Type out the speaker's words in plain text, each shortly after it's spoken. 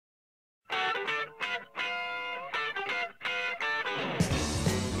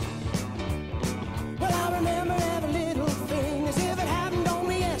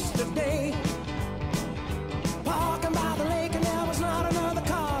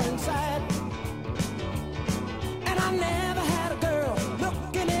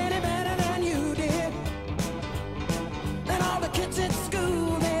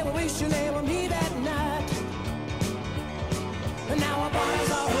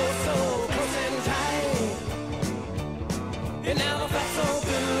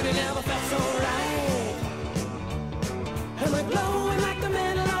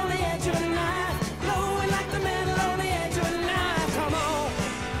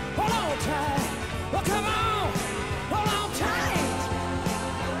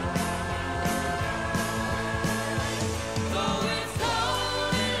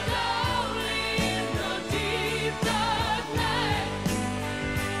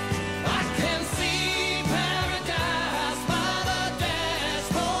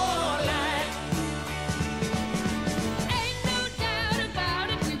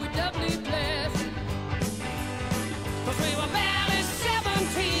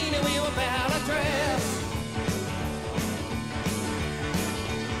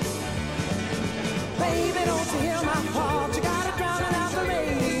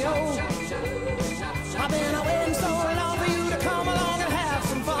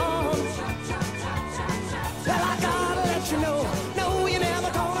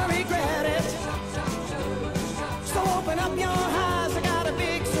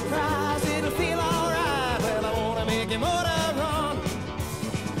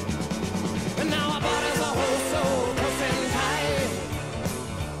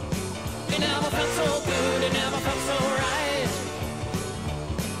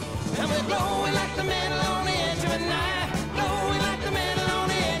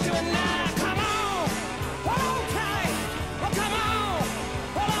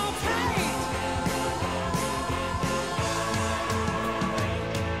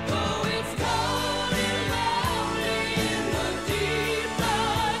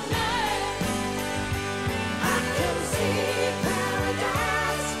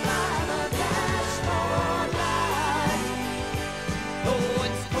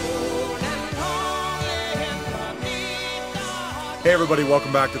Hey everybody,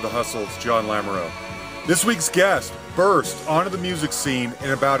 welcome back to The Hustle. It's John Lamoureux. This week's guest burst onto the music scene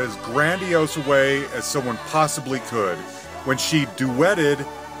in about as grandiose a way as someone possibly could when she duetted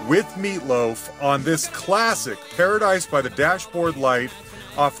with Meatloaf on this classic, Paradise by the Dashboard Light,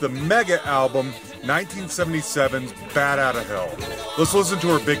 off the mega album 1977's Bat Out of Hell. Let's listen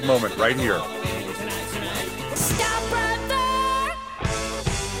to her big moment right here. Stop right there.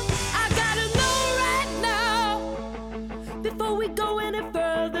 I gotta know right now. Before we go any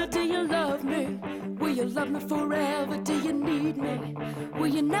further, do you love me? Will you love me forever? Do you need me? Will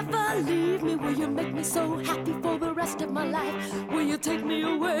you never leave me? Will you make me so happy for the rest of my life? Will you take me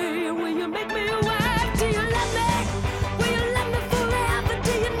away and will you make me your wife? Do you love me? Will you love me forever?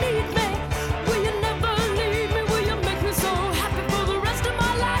 Do you need me? Will you never leave me? Will you make me so happy for the rest of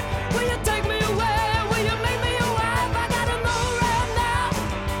my life? Will you take me away? Will you make me your wife? I gotta know right now.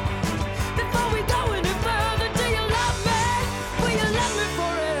 Before we go any further, do you love me? Will you love me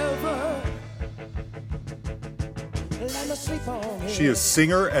forever? Let me sleep on it. She is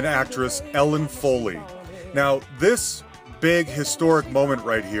singer and actress Ellen Foley. Now, this big historic moment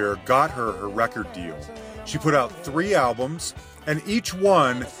right here got her record deal. She put out 3 albums, and each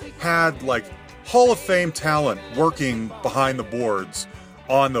one had like Hall of Fame talent working behind the boards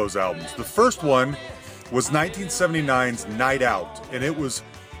on those albums. The first one was 1979's Night Out, and it was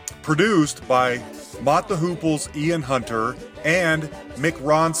produced by Mott the Hoople's Ian Hunter and Mick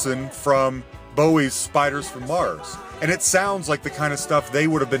Ronson from Bowie's Spiders from Mars. And it sounds like the kind of stuff they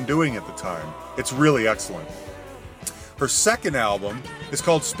would have been doing at the time. It's really excellent. Her second album is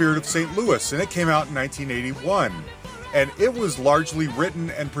called Spirit of St. Louis, and it came out in 1981. And it was largely written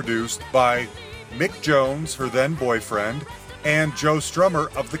and produced by Mick Jones, her then boyfriend, and Joe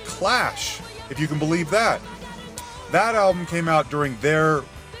Strummer of The Clash, if you can believe that. That album came out during their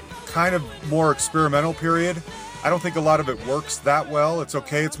kind of more experimental period. I don't think a lot of it works that well. It's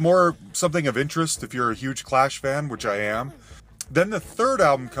okay. It's more something of interest if you're a huge Clash fan, which I am. Then the third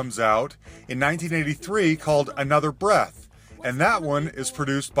album comes out in 1983 called Another Breath. And that one is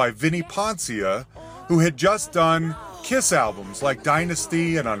produced by Vinnie Poncia, who had just done Kiss albums like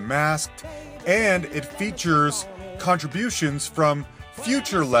Dynasty and Unmasked. And it features contributions from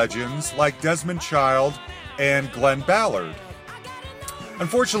future legends like Desmond Child and Glenn Ballard.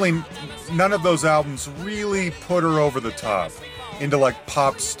 Unfortunately, none of those albums really put her over the top into like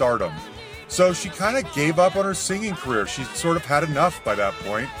pop stardom. So she kind of gave up on her singing career. She sort of had enough by that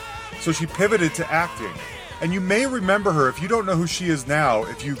point. So she pivoted to acting. And you may remember her, if you don't know who she is now,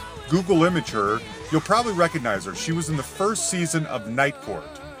 if you Google image her, you'll probably recognize her. She was in the first season of Night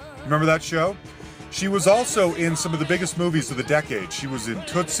Court. Remember that show? She was also in some of the biggest movies of the decade. She was in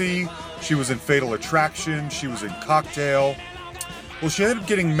Tootsie, she was in Fatal Attraction, she was in Cocktail. Well, she ended up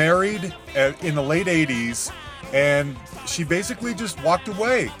getting married in the late 80s, and she basically just walked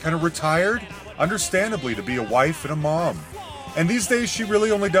away, kind of retired, understandably, to be a wife and a mom. And these days, she really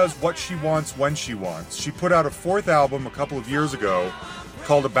only does what she wants when she wants. She put out a 4th album a couple of years ago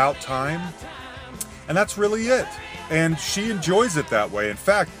called About Time, and that's really it. And she enjoys it that way. In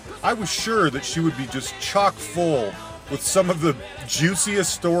fact, I was sure that she would be just chock full with some of the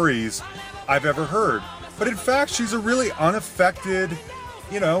juiciest stories I've ever heard. But in fact, she's a really unaffected,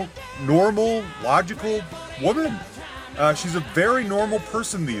 normal, logical woman. She's a very normal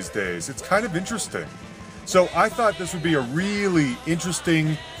person these days. It's kind of interesting. So I thought this would be a really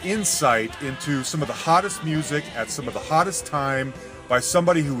interesting insight into some of the hottest music at some of the hottest time by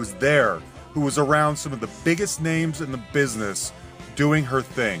somebody who was there, who was around some of the biggest names in the business doing her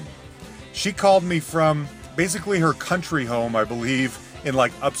thing. She called me from basically her country home, I believe, in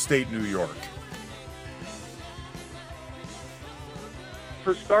like upstate New York.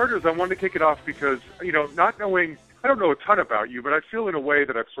 For starters, I wanted to kick it off because, not knowing, I don't know a ton about you, but I feel in a way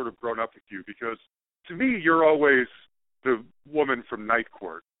that I've sort of grown up with you because to me, you're always the woman from Night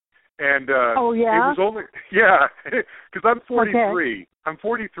Court. And oh, yeah? It was only, yeah, because I'm 43. Okay. I'm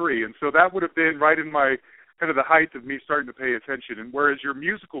 43, and so that would have been right in my, kind of the height of me starting to pay attention. And whereas your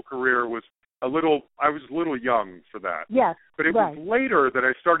musical career was I was a little young for that. Yes, but it right. was later that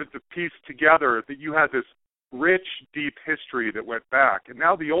I started to piece together that you had this rich, deep history that went back. And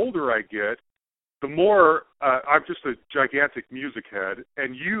now the older I get, the more I'm just a gigantic music head,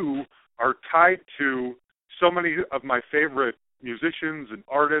 and you are tied to so many of my favorite musicians and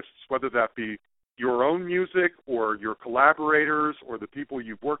artists, whether that be your own music or your collaborators or the people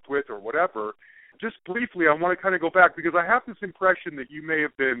you've worked with or whatever. Just briefly, I want to kind of go back because I have this impression that you may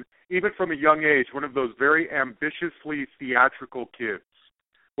have been, even from a young age, one of those very ambitiously theatrical kids.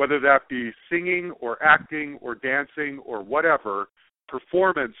 Whether that be singing or acting or dancing or whatever,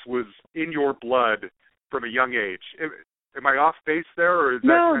 performance was in your blood from a young age. Am I off base there, or is that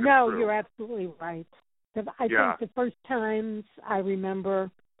kind of No, true? you're absolutely right. I think the first times I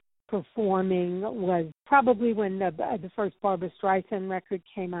remember performing was probably when the first Barbra Streisand record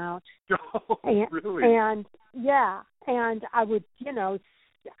came out. Oh, really? And and I would,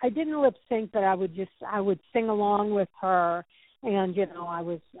 I didn't lip sync, but I would sing along with her, and I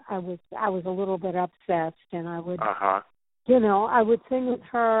was a little bit obsessed, and I would I would sing with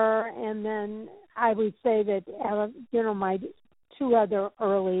her, and then I would say that my two other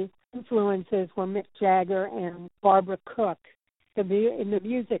early influences were Mick Jagger and Barbara Cook. In the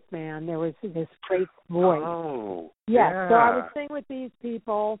Music Man, there was this great voice. Oh, yeah. So I would sing with these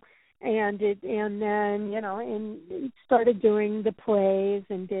people, and then started doing the plays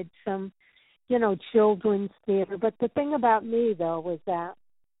and did some, children's theater. But the thing about me though was that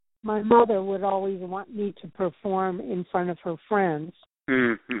my mother would always want me to perform in front of her friends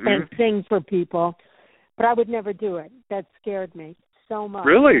and sing for people, but I would never do it. That scared me so much.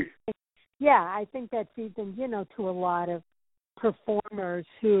 Really? Yeah, I think that's even, to a lot of performers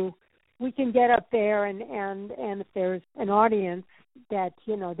who we can get up there and if there's an audience that,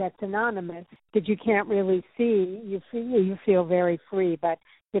 that's anonymous, that you can't really see, you feel very free. But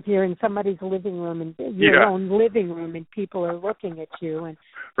if you're in somebody's living room and your own living room and people are looking at you and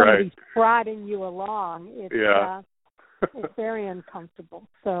somebody's prodding you along, it's very uncomfortable.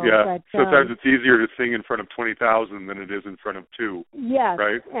 So sometimes it's easier to sing in front of 20,000 than it is in front of 2. Yes,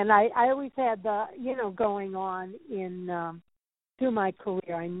 right. And I always had the going on in through my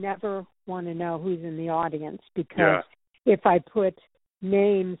career. I never want to know who's in the audience, because if I put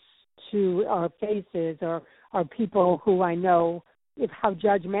names to our faces or people who I know, how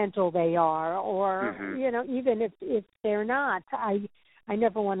judgmental they are, or even if they're not, I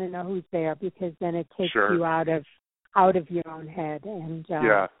never want to know who's there, because then it takes you out of your own head and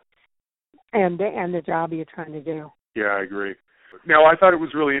the job you're trying to do. Yeah, I agree. Now, I thought it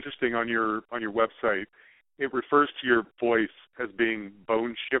was really interesting on your website. It refers to your voice as being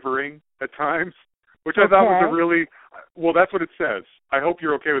bone shivering at times, which I thought was a really that's what it says. I hope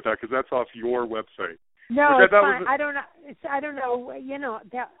you're okay with that, because that's off your website. No, it's fine. I don't know.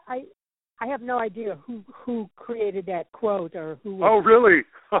 That I have no idea who created that quote or who. Oh, really?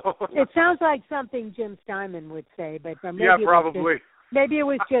 It sounds like something Jim Steinman would say, but maybe probably. Maybe it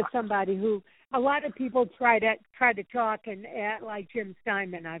was just somebody who. A lot of people try to talk and act like Jim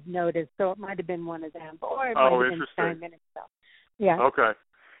Steinman, I've noticed, so it might have been one of them. Or it might have been Steinman himself. Yeah. Okay.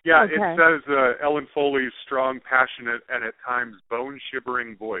 Yeah, it says Ellen Foley's strong, passionate, and at times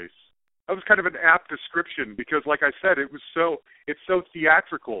bone-shivering voice. That was kind of an apt description, because, like I said, it's so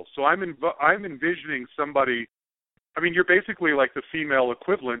theatrical. So I'm envisioning somebody. I mean, you're basically like the female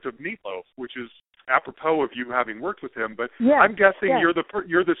equivalent of Meatloaf, which is apropos of you having worked with him. But I'm guessing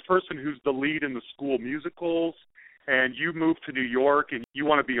you're this person who's the lead in the school musicals, and you moved to New York and you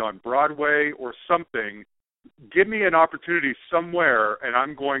want to be on Broadway or something. Give me an opportunity somewhere, and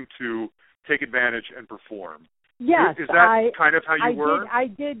I'm going to take advantage and perform. Yes, is that kind of how you were? I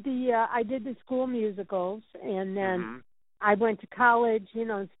did the school musicals, and then I went to college,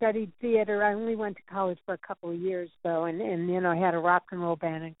 and studied theater. I only went to college for a couple of years, though, and I had a rock and roll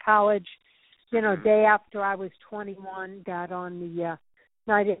band in college. Day after I was 21, got on the.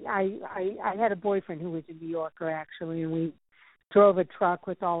 I had a boyfriend who was a New Yorker, actually, and we drove a truck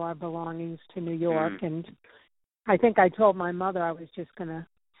with all our belongings to New York, and I think I told my mother I was just going to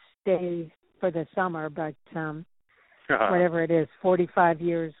stay for the summer, but whatever it is, 45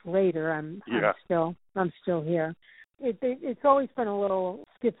 years later, I'm still here. It's always been a little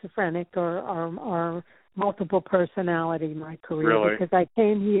schizophrenic or multiple personality, my career, because I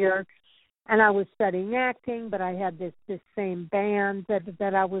came here and I was studying acting, but I had this same band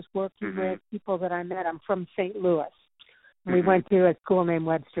that I was working with, people that I met. I'm from St. Louis. We went to a school named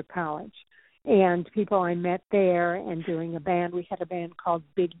Webster College, and people I met there and doing a band. We had a band called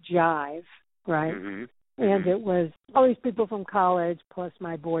Big Jive, right? And it was all these people from college plus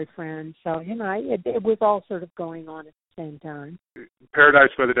my boyfriend. So, it was all sort of going on at the same time.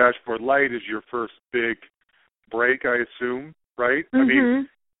 Paradise by the Dashboard Light is your first big break, I assume, right? I mean,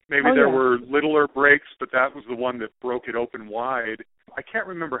 maybe there were littler breaks, but that was the one that broke it open wide. I can't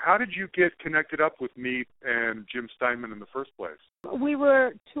remember. How did you get connected up with me and Jim Steinman in the first place? We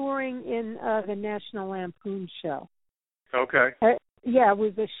were touring in the National Lampoon show. Okay. It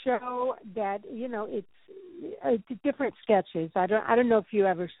was a show that, it's different sketches. I don't know if you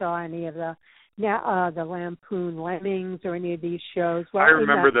ever saw any of the Lampoon Lemmings or any of these shows. Well, I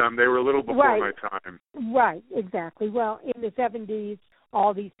remember them. They were a little before my time. Right, exactly. Well, in the 70s,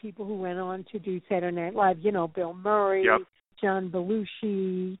 all these people who went on to do Saturday Night Live, Bill Murray, John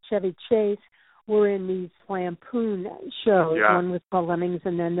Belushi, Chevy Chase, were in these Lampoon shows. Yeah. One was called Lemmings,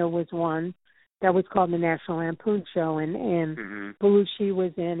 and then there was one that was called the National Lampoon Show, and Belushi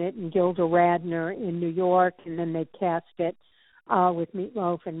was in it, and Gilda Radner in New York, and then they cast it with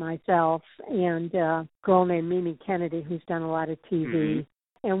Meatloaf and myself and a girl named Mimi Kennedy, who's done a lot of TV,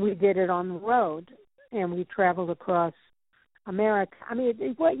 and we did it on the road, and we traveled across America. I mean,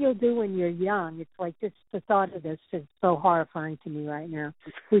 it's what you'll do when you're young. It's like just the thought of this is so horrifying to me right now.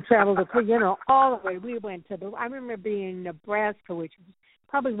 We traveled, all the way. We went to I remember being in Nebraska, which was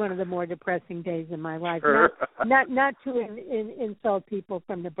probably one of the more depressing days in my life. Not to insult people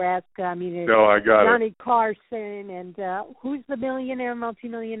from Nebraska. I mean, no, I got Johnny Carson and who's the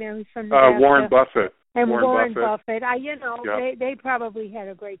multimillionaire who's from Nebraska? Warren Buffett. And Warren Buffett. They probably had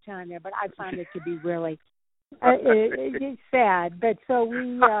a great time there, but I found it to be really it's sad. But so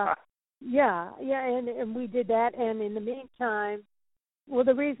we, and we did that. And in the meantime, well,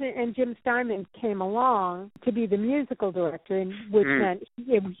 the reason, and Jim Steinman came along to be the musical director, and which meant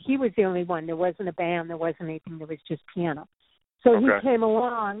he was the only one. There wasn't a band, there wasn't anything, there was just piano. So he came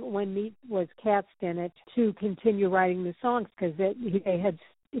along when Meat was cast in it to continue writing the songs, because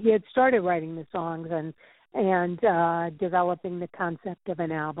he had started writing the songs and developing the concept of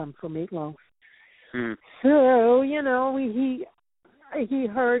an album for Meatloaf. So, he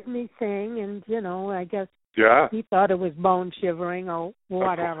heard me sing, and, I guess he thought it was bone shivering or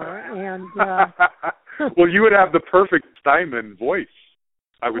whatever. And well, you would have the perfect Steinman voice,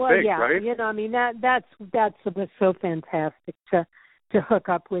 I would think, right? That's was so fantastic to hook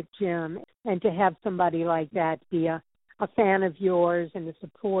up with Jim and to have somebody like that be a fan of yours and a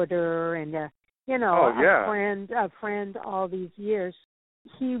supporter and a friend all these years.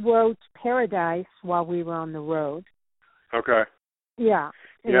 He wrote Paradise while we were on the road. Okay. Yeah.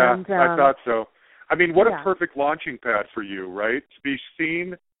 Yeah, and, I thought so. I mean, what a perfect launching pad for you, right? To be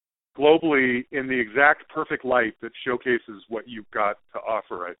seen globally in the exact perfect light that showcases what you've got to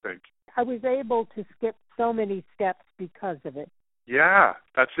offer, I think. I was able to skip so many steps because of it. Yeah,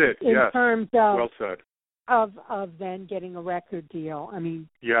 that's it. In terms of, well said. Of then getting a record deal. I mean,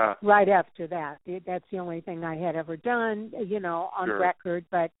 right after that. That's the only thing I had ever done, on record,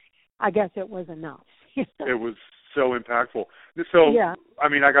 but I guess it was enough. It was so impactful. So, I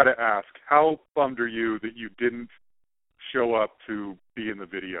mean, I got to ask, how bummed are you that you didn't show up to be in the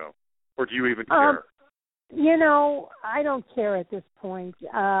video? Or do you even care? I don't care at this point.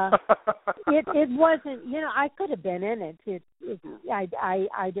 It wasn't, I could have been in it.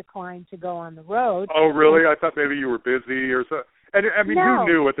 I declined to go on the road. Oh, really? I thought maybe you were busy or something. And I mean, you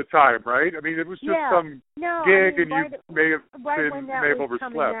knew at the time, right? I mean, it was just some gig, and you may have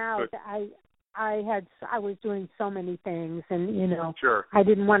overslept. Out, but I was doing so many things, and I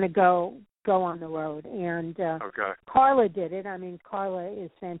didn't want to go on the road. And Carla did it. I mean, Carla is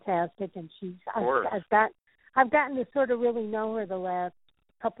fantastic, and I've gotten to sort of really know her the last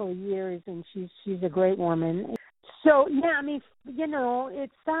couple of years, and she's a great woman. So I mean, it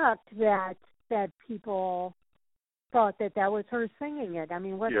sucked that people thought that was her singing it. I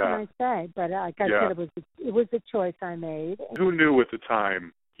mean, what can I say? But like I said, it was a choice I made. Who knew at the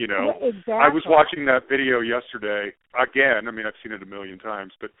time? Exactly. I was watching that video yesterday again. I mean, I've seen it a million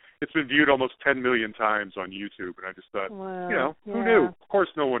times, but it's been viewed almost 10 million times on YouTube, and I just thought, who knew? Of course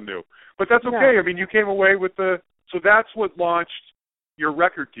no one knew. But that's okay. I mean, you came away with so that's what launched your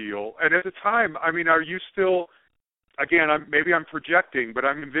record deal. And at the time, I mean, are you still, again, maybe I'm projecting, but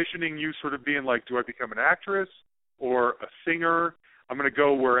I'm envisioning you sort of being like, do I become an actress or a singer? I'm going to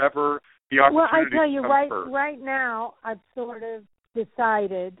go wherever the opportunity Well, I tell you, first. right now, I've sort of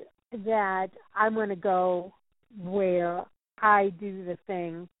decided that I'm going to go where I do the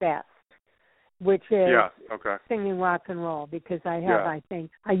thing best, which is singing rock and roll, because I have, I think,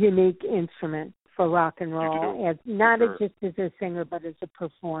 a unique instrument for rock and roll, as not just as a singer, but as a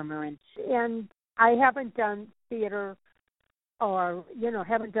performer. And I haven't done theater or,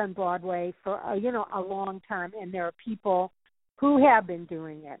 haven't done Broadway for, a long time, and there are people who have been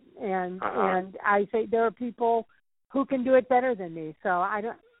doing it. And I say there are people who can do it better than me. So I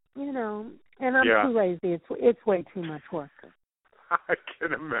don't, and I'm too lazy. It's way too much work. I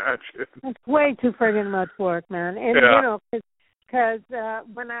can imagine. It's way too friggin' much work, man. And because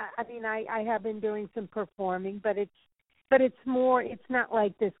when I have been doing some performing, but it's more. It's not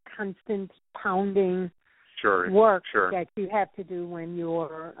like this constant pounding work that you have to do when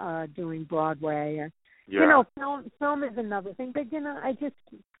you're doing Broadway. Film is another thing. But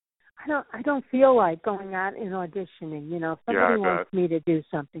I don't feel like going out and auditioning. If somebody wants me to do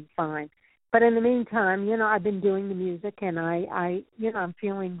something, fine. But in the meantime, I've been doing the music, and I'm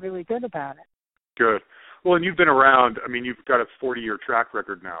feeling really good about it. Good. Well, and you've been around. I mean, you've got a 40-year track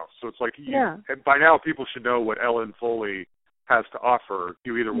record now, so it's like and by now people should know what Ellen Foley has to offer.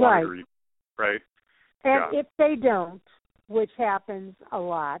 You either want it or you, right? And if they don't, which happens a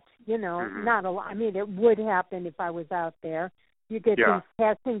lot, not a lot. I mean, it would happen if I was out there. You get these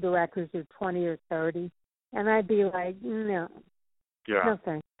casting directors who are 20 or 30, and I'd be like, no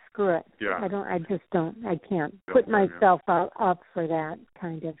thanks, screw it. Yeah. I can't put myself up for that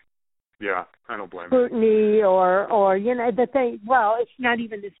kind of. Yeah, I don't blame scrutiny or the thing. Well, it's not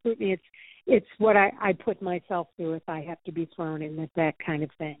even the scrutiny. It's what I put myself through if I have to be thrown in with that kind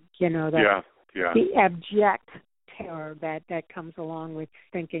of thing. The abject terror that comes along with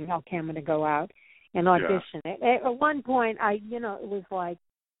thinking, okay, I'm going to go out and audition. At one point, it was like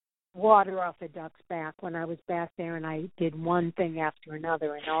water off a duck's back when I was back there, and I did one thing after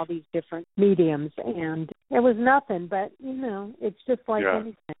another in all these different mediums, and it was nothing. But it's just like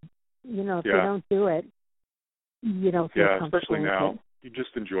anything. If you don't do it, you don't feel comfortable. Especially now. You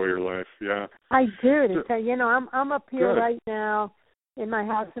just enjoy your life, I do. I'm up here right now in my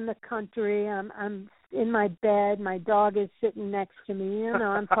house in the country. I'm in my bed. My dog is sitting next to me.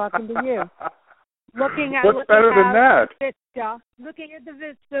 I'm talking to you. Looking at that? Vista. Looking at the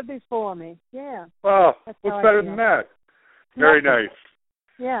vista before me. Yeah. Oh, what's better than that? Very nice.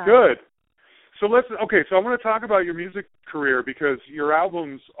 Yeah. Good. So so I want to talk about your music career because your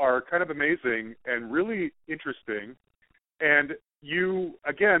albums are kind of amazing and really interesting. And you,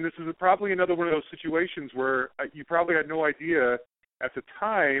 again, this is probably another one of those situations where you probably had no idea at the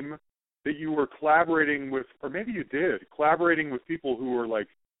time that you were collaborating with, or maybe you did, collaborating with people who were like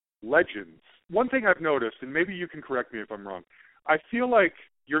legends. One thing I've noticed, and maybe you can correct me if I'm wrong, I feel like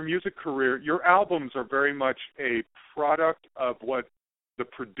your music career, your albums are very much a product of what the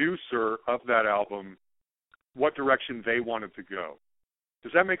producer of that album, what direction they wanted to go.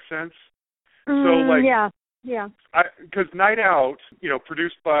 Does that make sense? Yeah. Because Night Out,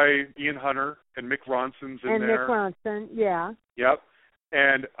 produced by Ian Hunter and Mick Ronson's in there. And Mick Ronson, yeah. Yep.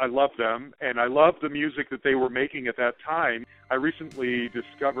 And I love them, and I love the music that they were making at that time. I recently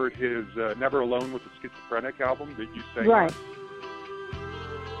discovered his Never Alone with the Schizophrenic album that you sang on.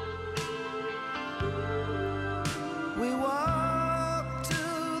 We walked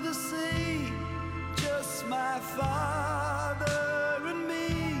to the sea, just my father and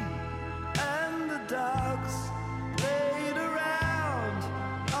me, and the dogs played around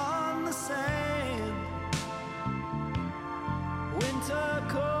on the sand. Winter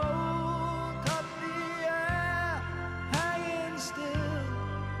cold cut the air, hanging still,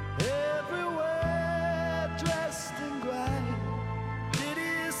 everywhere dressed in gray. Did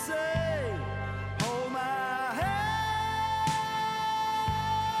he say, hold my hand?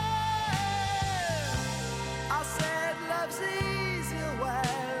 I said, love's easier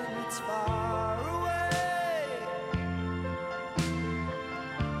when it's far away.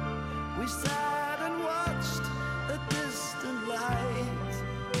 We sat and watched the distant light.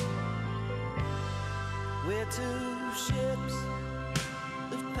 We're two ships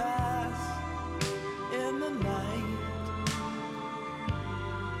that pass in the night,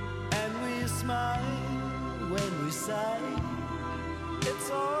 and we smile when we sigh.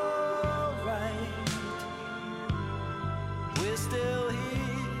 It's all right, we're still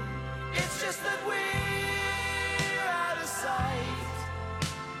here. It's just that we're out of sight,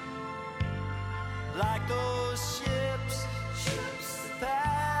 like those ships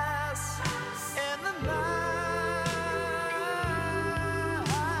pass in the night.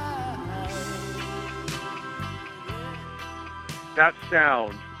 That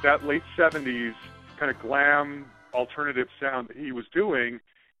sound, that late 70s kind of glam alternative sound that he was doing,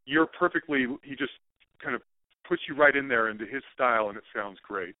 he just kind of puts you right in there into his style, and it sounds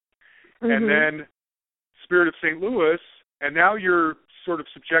great. Mm-hmm. And then Spirit of St. Louis, and now you're sort of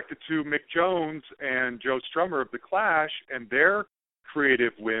subjected to Mick Jones and Joe Strummer of The Clash and their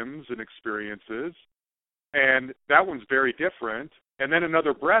creative whims and experiences, and that one's very different. And then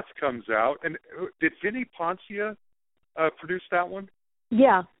Another Breath comes out, and did Vinnie Poncia produce that one?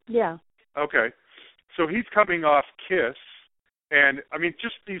 Yeah. Okay. So he's coming off Kiss, and, I mean,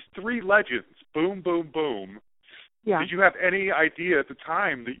 just these three legends, boom, boom, boom. Yeah. Did you have any idea at the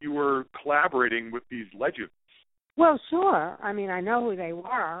time that you were collaborating with these legends? Well, sure. I mean, I know who they were.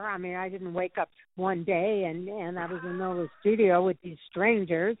 I mean, I didn't wake up one day and I was in the studio with these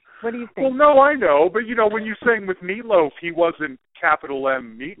strangers. What do you think? Well, no, I know. But, when you sang with Meatloaf, he wasn't capital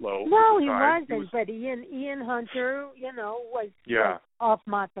M Meatloaf. No, he wasn't. But Ian Hunter, was off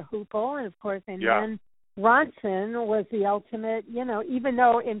Mott the Hoople. And, of course, then Ronson was the ultimate, even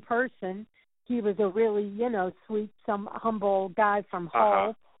though in person he was a really, sweet, some humble guy from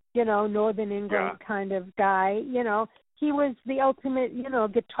Hull. Northern England kind of guy. He was the ultimate,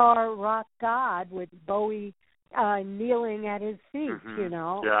 guitar rock god with Bowie kneeling at his feet,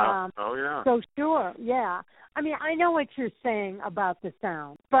 Yeah. Oh, yeah. So sure, yeah. I mean, I know what you're saying about the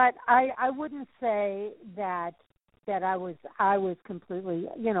sound, but I wouldn't say that I was completely,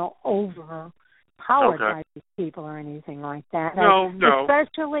 overpowered by these people or anything like that. No.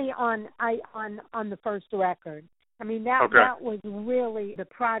 Especially on the first record. I mean, that was really the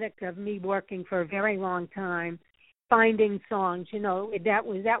product of me working for a very long time, finding songs. That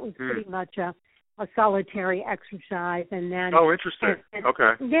was pretty much a solitary exercise, and then interesting.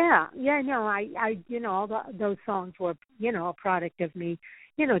 All those songs were a product of me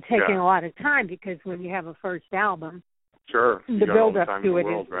taking a lot of time, because when you have a first album, the build up to it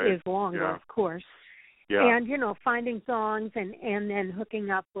is longer, of course. And finding songs and then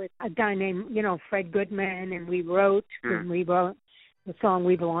hooking up with a guy named Fred Goodman, and we wrote the song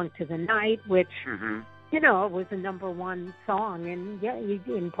 "We Belong to the Night," which it was a #1 song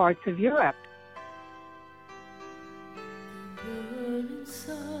in parts of Europe. Burning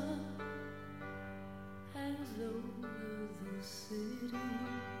sun hangs over the city.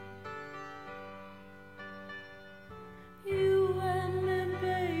 You and me,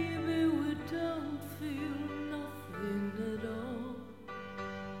 baby, we don't feel nothing at all.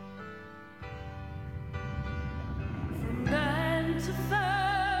 From 9 to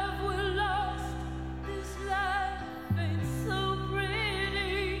 5 we're lost. This life ain't so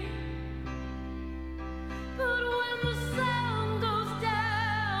pretty. But when the sun goes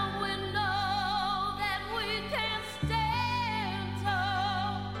down, we know that we can't stand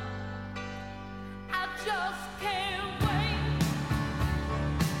tall. I just can't wait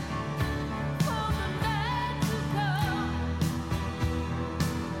for the night to come.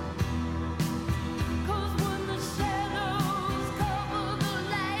 'Cause when the shadows cover the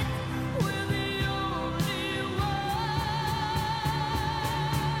light, we're the only ones.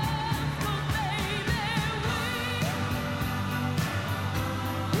 But baby,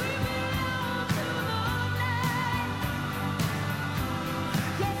 we belong to the night.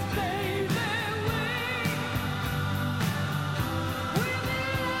 Yes, baby, we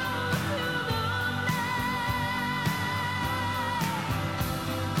belong to the night.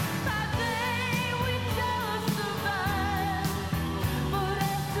 By day we just survive, but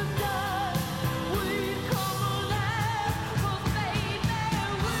after dark we come alive. 'Cause baby,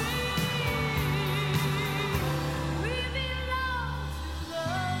 we belong to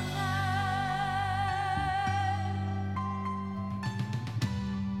the night.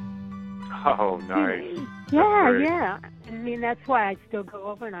 Oh, nice. Yeah. I mean, that's why I still go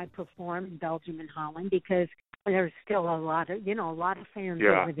over and I perform in Belgium and Holland, because there's still a lot of fans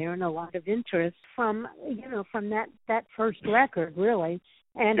over there, and a lot of interest from that first record, really.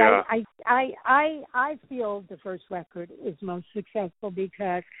 And I feel the first record is most successful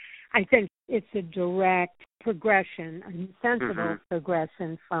because I think it's a direct progression, a sensible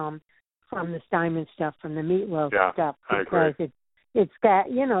progression from the Steinman stuff, from the Meatloaf stuff, because it's got,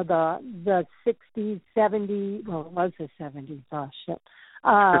 the 60s, 70s, well, it was the 70s, oh, shit.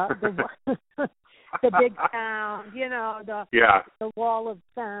 The big sound, the wall of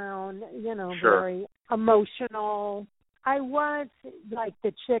sound, very emotional. I was like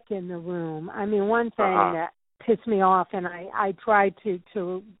the chick in the room. I mean, one thing that pissed me off, and I tried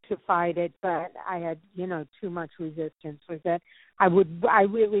to fight it, but I had, too much resistance, was that I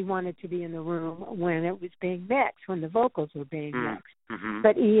really wanted to be in the room when it was being mixed, when the vocals were being mixed.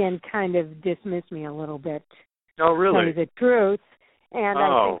 But Ian kind of dismissed me a little bit. Oh, really? To tell you the truth. And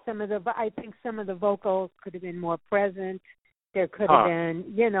I think some of the vocals could have been more present. There could have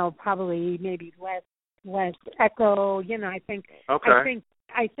been, probably maybe less echo. I think. Okay.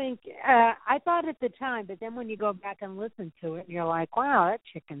 I thought at the time, but then when you go back and listen to it, you're like, wow, that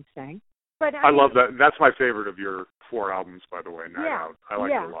chick can sing. But I love that. That's my favorite of your 4 albums, by the way. Night Out. I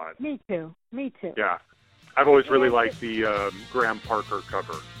like it a lot. Me too. Yeah. I've always really liked the Graham Parker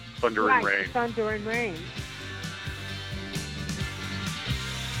cover, Thunder and Rain. Thunder and Rain.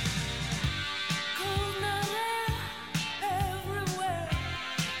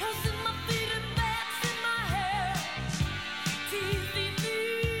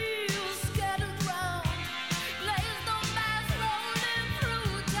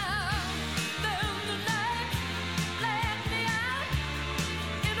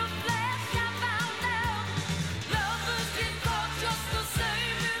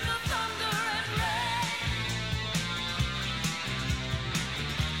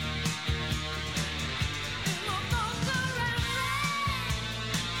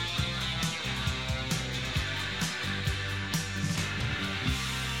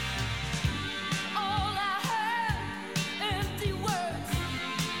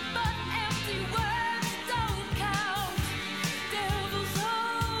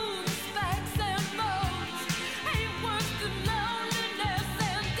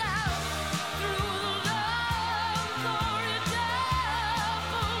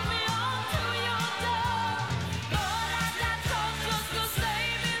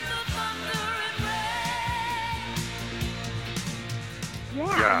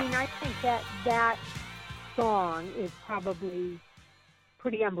 I mean, I think that song is probably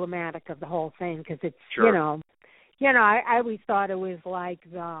pretty emblematic of the whole thing because it's Sure. I always thought it was like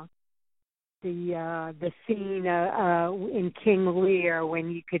the scene in King Lear when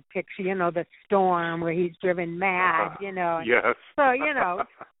you could picture the storm where he's driven mad, Yes. So in other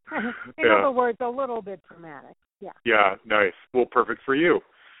words, a little bit dramatic. Yeah. Yeah, nice. Well, perfect for you.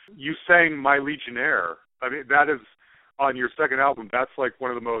 You sang My Legionnaire. I mean, that is on your second album. That's like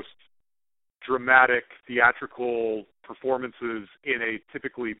one of the most dramatic, theatrical performances in a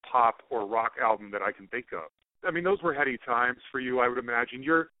typically pop or rock album that I can think of. I mean, those were heady times for you, I would imagine.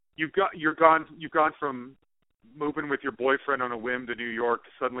 You've gone from moving with your boyfriend on a whim to New York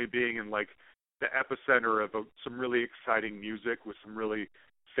to suddenly being in like the epicenter of some really exciting music with some really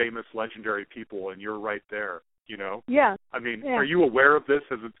famous, legendary people, and you're right there. Yeah. I mean, yeah. Are you aware of this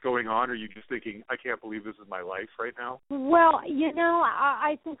as it's going on, or are you just thinking, I can't believe this is my life right now? Well,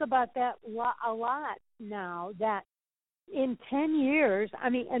 I think about that a lot now, that in 10 years, I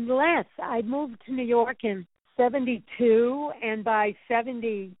mean, unless I moved to New York in 72, and by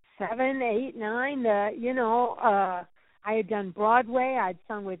 77, 8, 9, I had done Broadway. I'd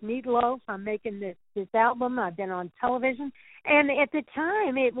sung with Meatloaf. I'm making this album. I've been on television, and at the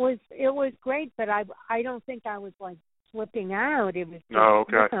time it was great. But I don't think I was like flipping out. It was just,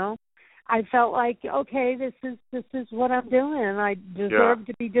 I felt like, okay, this is what I'm doing, and I deserve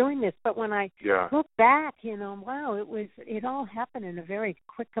to be doing this. But when I look back, wow, it all happened in a very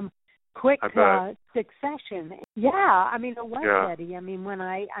quick succession. Yeah, I mean, it was Eddie. I mean, when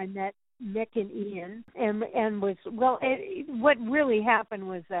I met Mick and Ian, and was what really happened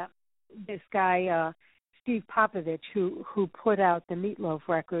was that this guy Steve Popovich, who put out the Meatloaf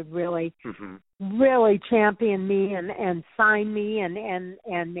record, really championed me and signed me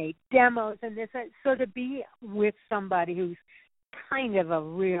and made demos and this. So to be with somebody who's kind of a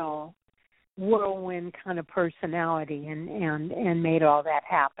real whirlwind kind of personality and made all that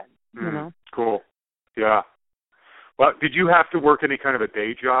happen, Cool. Yeah. Well, did you have to work any kind of a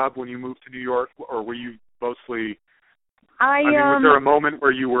day job when you moved to New York, or were you mostly? I mean, was there a moment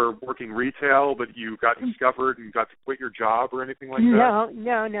where you were working retail, but you got discovered and got to quit your job or anything like that?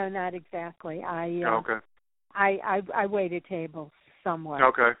 No, not exactly. I waited tables somewhere.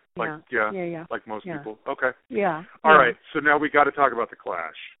 Okay. Like most people. Okay. Yeah. All right. So now we got to talk about the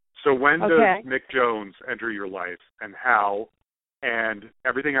Clash. So when does Mick Jones enter your life, and how? And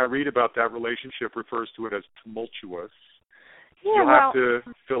everything I read about that relationship refers to it as tumultuous. Yeah, You'll have to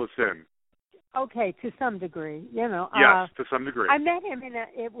fill us in. Okay, to some degree, Yes, to some degree. I met him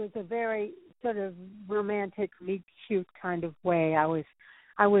it was a very sort of romantic, meet cute kind of way. I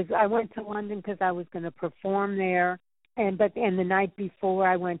went to London because I was going to perform there, and the night before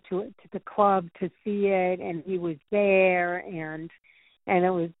I went to the club to see it, and he was there, and it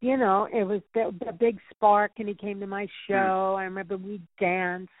was, it was the big spark, and he came to my show. I remember we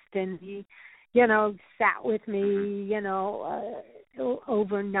danced, and he, sat with me,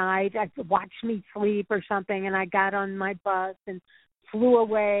 overnight. I watched me sleep or something, and I got on my bus and flew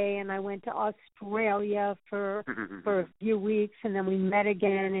away, and I went to Australia for a few weeks, and then we met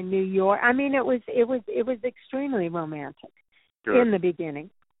again in New York. I mean, it was extremely romantic in the beginning.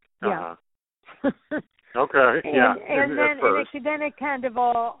 Yeah. Okay. Yeah. And then it kind of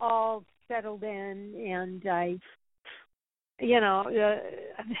all settled in, and I,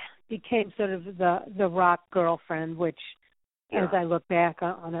 became sort of the rock girlfriend, which, as I look back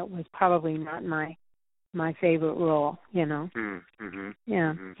on it, was probably not my favorite role. Yeah. Now,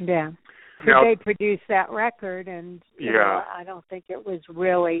 they produced that record, and I don't think it was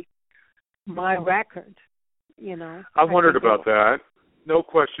really my record. I wondered about that. No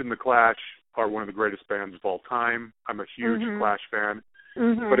question, the Clash are one of the greatest bands of all time. I'm a huge Clash fan.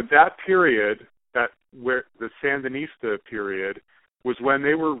 But at that period, where the Sandinista period, was when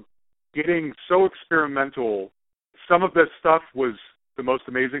they were getting so experimental. Some of this stuff was the most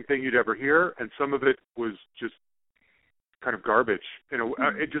amazing thing you'd ever hear, and some of it was just kind of garbage.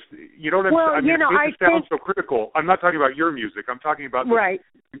 It just, you know what I'm saying? I mean, it sounds so critical. I'm not talking about your music. I'm talking about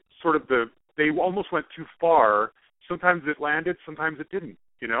they almost went too far. Sometimes it landed, sometimes it didn't,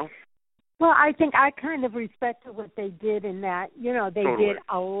 Well, I think I kind of respected what they did in that, they did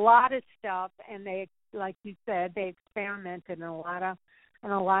a lot of stuff, and they, like you said, they experimented in a lot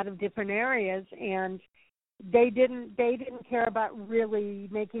of different areas, and they didn't care about really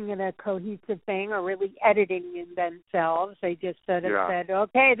making it a cohesive thing or really editing in themselves. They just sort of said,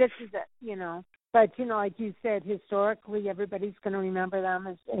 okay, this is it, But, like you said, historically, everybody's going to remember them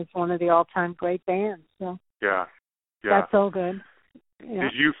as one of the all-time great bands. So that's all good. Yeah.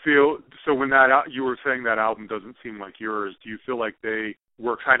 Did you feel, so when you were saying that album doesn't seem like yours, do you feel like they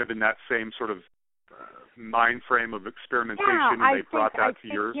were kind of in that same sort of mind frame of experimentation, and they brought that to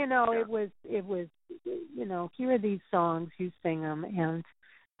yours? You know, it was, you know, here are these songs, you sing them, and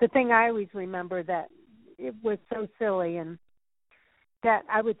the thing I always remember that it was so silly, and that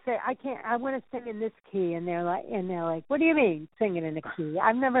I would say, I want to sing in this key, and they're like, what do you mean, sing it in a key?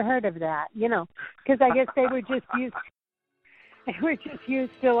 I've never heard of that, you know, because I guess they were just used. They were just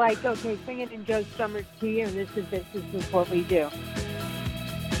used to like, okay, sing it in Joe Summers' key, and this is what we do.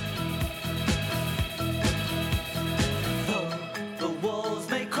 The walls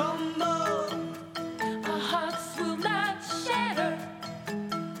may crumble, Our hearts will not shatter.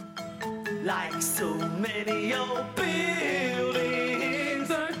 like so many old buildings.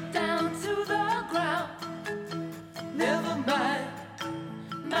 Burnt down to the ground. Never mind,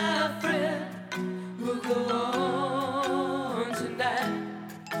 my friend. We'll go on tonight.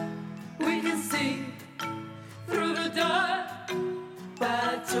 We can see through the dark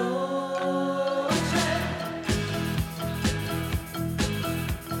by torchlight.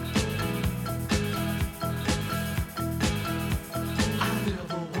 I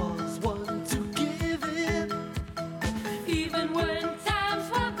never was one to give in. Even when times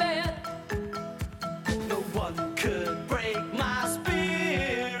were bad, No one could break my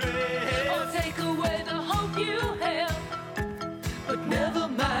spirit. or take away the hope you have. But never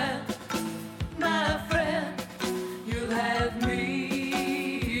mind, my friend, you'll have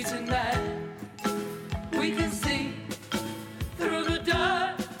me tonight. We can see through the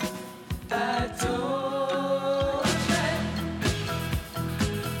dark by torchlight.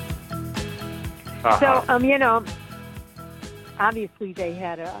 So, you know, obviously they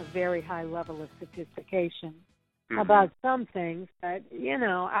had a very high level of sophistication about some things, but, you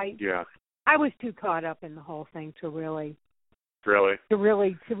know, I was too caught up in the whole thing to really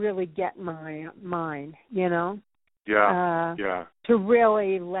get my mind, you know, to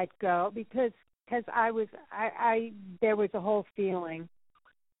really let go, because there was a whole feeling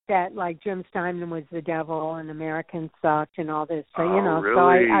that like Jim Steinman was the devil and Americans sucked and all this. So, you know,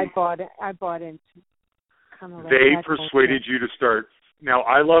 really? so I bought into kind of like They that persuaded bullshit. you to start. Now,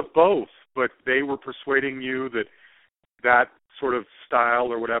 I love both, but they were persuading you that sort of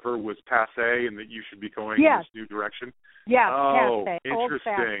style or whatever was passé and that you should be going in this new direction? Yeah, Oh, passé,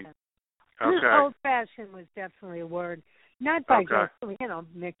 interesting. old-fashioned. Okay. Old-fashioned was definitely a word. Not by just, you know,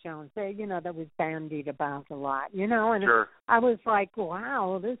 Mick Jones. You know, that was bandied about a lot, you know. And I was like,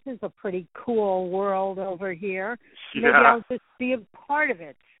 wow, this is a pretty cool world over here. Maybe I'll just be a part of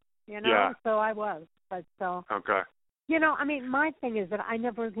it, you know. Yeah. So I was. But so, you know, I mean, my thing is that I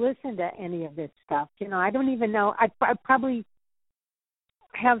never listened to any of this stuff. You know, I don't even know. I probably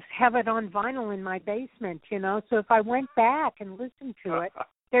have it on vinyl in my basement, you know. So if I went back and listened to it,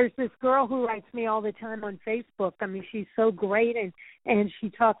 there's this girl who writes me all the time on Facebook. I mean, she's so great, and she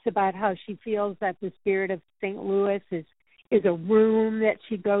talks about how she feels that the spirit of St. Louis is a room that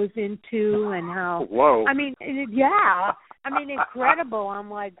she goes into, and how. Whoa. I mean, yeah. I mean, incredible. I'm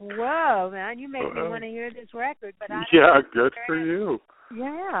like, whoa, man, you make me want to hear this record. But I don't good for you.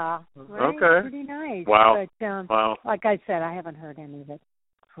 Yeah. Right? Okay. Pretty nice. Wow. But, like I said, I haven't heard any of it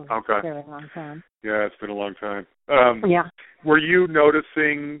for a very long time. Yeah, it's been a long time. Yeah. Were you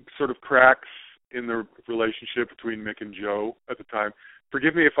noticing sort of cracks in the relationship between Mick and Joe at the time?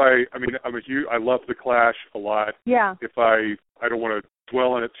 Forgive me if I love The Clash a lot. Yeah. If I don't want to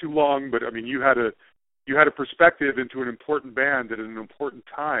dwell on it too long, but I mean, you had a perspective into an important band at an important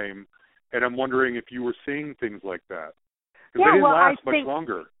time, and I'm wondering if you were seeing things like that. Because they didn't last much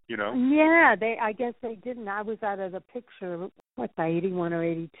longer, you know? Yeah, I guess they didn't. I was out of the picture, 81 or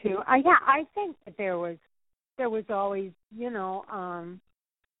 82? I think that there was always, you know,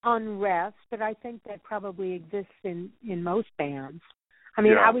 unrest, but I think that probably exists in most bands. I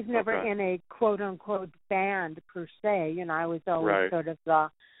mean, I was never in a quote-unquote band per se. You know, I was always sort of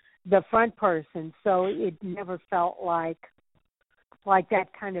the front person, so it never felt like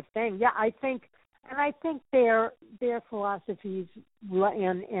that kind of thing. Yeah, I think their philosophies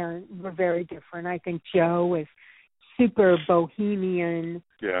and were very different. I think Joe was super bohemian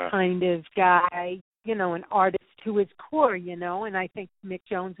kind of guy, you know, an artist to his core, you know, and I think Mick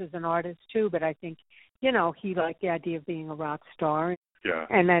Jones is an artist too, but I think, you know, he liked the idea of being a rock star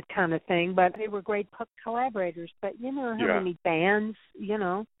and that kind of thing. But they were great collaborators. But, you know, how many bands, you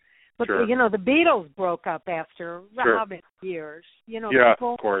know. But, you know, the Beatles broke up after how many years? You know,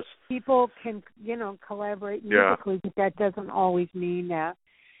 of course. People can, you know, collaborate musically, but that doesn't always mean that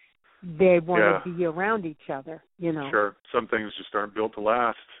they want to be around each other, you know. Sure. Some things just aren't built to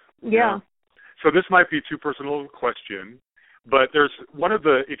last. Yeah. So this might be too personal a question, but there's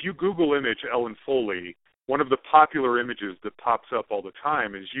if you Google image Ellen Foley, one of the popular images that pops up all the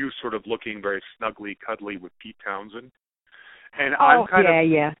time is you sort of looking very snugly, cuddly with Pete Townsend. And I'm kind of,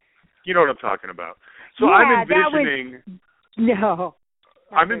 you know what I'm talking about. So I'm envisioning,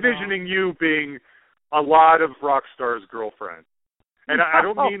 I'm envisioning you being a lot of rock stars' girlfriend. And I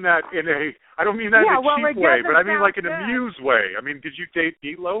don't mean that in a cheap way, but I mean like in a amused way. I mean, did you date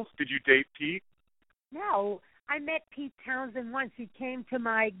Meatloaf? Did you date Pete? No, I met Pete Townsend once. He came to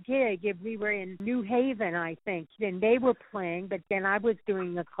my gig. We were in New Haven, I think, and they were playing, but then I was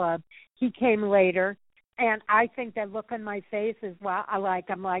doing the club. He came later, and I think that look on my face is,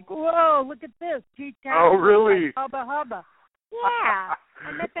 I'm like, whoa, look at this, Pete Townsend. Oh, really? Like, hubba, hubba. Yeah.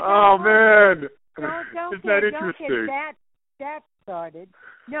 I met the guy oh, man. Isn't that interesting? That started.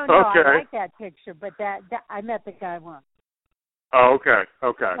 No, okay. I like that picture, but that I met the guy once. Oh, okay.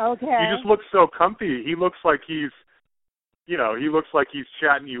 Okay. He just looks so comfy. He looks like he's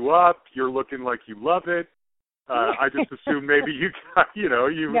chatting you up. You're looking like you love it. I just assumed maybe you got, you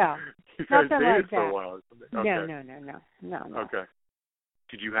guys dated like for a while or something. Okay. No. Okay.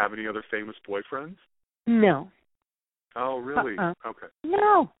 Did you have any other famous boyfriends? No. Oh, really? Okay.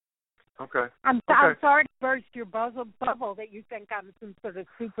 No. Okay. I'm sorry to burst your bubble that you think I'm some sort of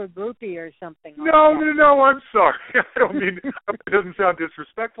super groupie or something. No, I'm sorry. I don't mean it doesn't sound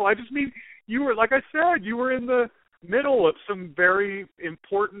disrespectful. I just mean you were, like I said, you were in the middle of some very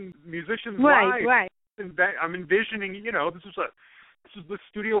important musicians' lives. Right. I'm envisioning, this is the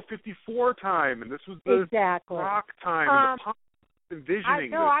Studio 54 time, and this was the rock time, and the pop.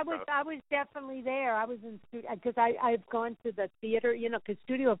 Envisioning I was definitely there. I was in studio because I've gone to the theater, because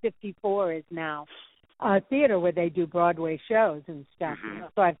Studio 54 is now a theater where they do Broadway shows and stuff. Mm-hmm.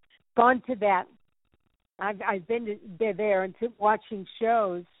 So I've gone to that. I've been there and watching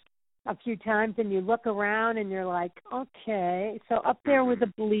shows a few times, and you look around and you're like, okay. So up there were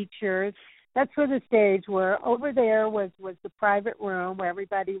the bleachers. That's where the stage were. Over there was the private room where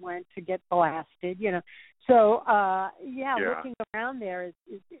everybody went to get blasted, So, looking around there is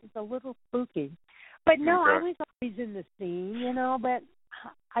a little spooky. But no, I was always in the scene, but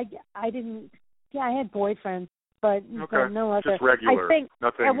I didn't. Yeah, I had boyfriends, but no other. Just regular. I think.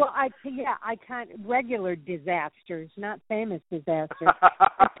 Nothing. I kind of regular disasters, not famous disasters.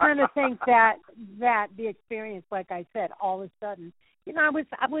 I kind of think that the experience, like I said, all of a sudden. I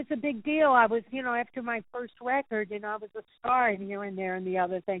was a big deal. I was, after my first record, I was a star and here and there and the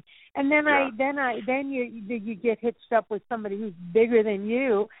other thing. And then you get hitched up with somebody who's bigger than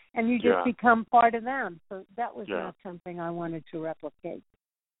you, and you just become part of them. So that was not something I wanted to replicate.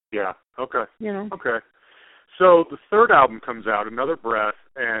 Yeah. Okay. Okay. So the third album comes out, Another Breath,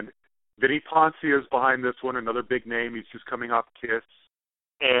 and Vinnie Poncia is behind this one, another big name. He's just coming off Kiss,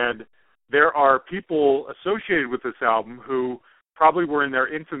 and there are people associated with this album who probably were in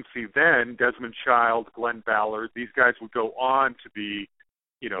their infancy then. Desmond Child, Glenn Ballard, these guys would go on to be,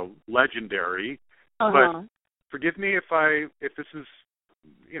 legendary. But forgive me if this is,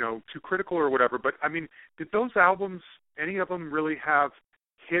 too critical or whatever, but I mean, did those albums, any of them really have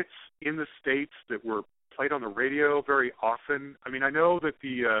hits in the States that were played on the radio very often? I mean, I know that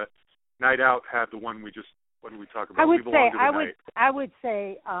the Night Out had the one we talk about. I would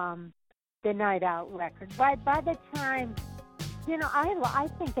say the Night Out record. By the time, I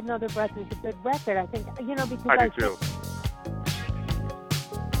think Another Breath is a good record. I think, because I do too.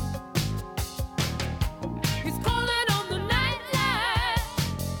 He's calling on the nightlife,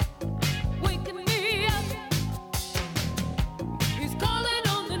 waking me up. He's calling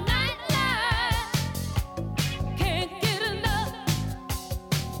on the nightlife, can't get enough.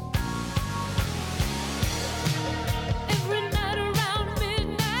 Every night around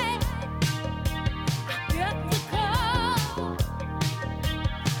midnight, I get the call.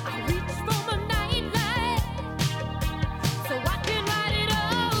 I reach for my nightlight so I can write it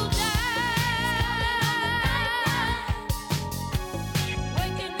all down.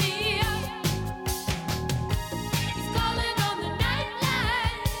 Waking me up. He's calling on the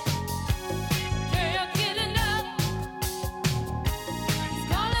nightlight. Can't get enough. He's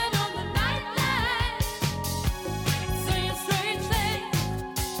calling on the nightlight, saying strange things.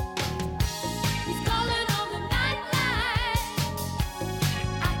 He's calling on the nightlight.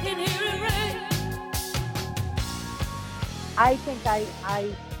 I can hear it ring. I think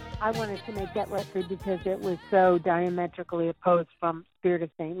I wanted to make that record because it was so diametrically opposed from Spirit of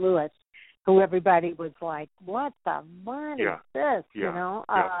St. Louis, who everybody was like, what is this,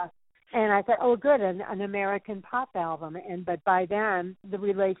 and I thought, oh, good, an American pop album. But by then, the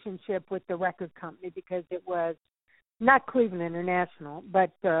relationship with the record company, because it was not Cleveland International,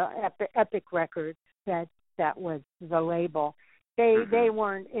 but Epic Records, that was the label. they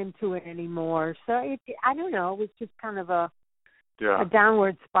weren't into it anymore. So I don't know. It was just kind of a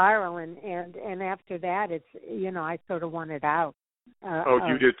downward spiral, and after that, it's I sort of wanted out.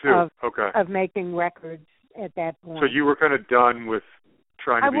 You did too. Of making records at that point. So you were kind of done with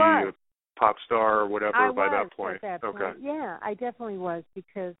trying to be a pop star or whatever by that point. At that point. Yeah, I definitely was,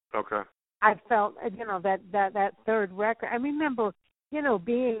 because I felt that third record. I remember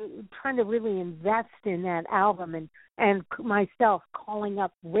trying to really invest in that album and myself calling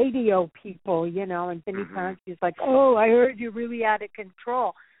up radio people, and Vinnie Conti's like, oh, I heard you're really out of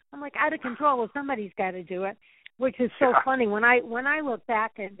control. I'm like, out of control? Well, somebody's got to do it, which is so funny. When I look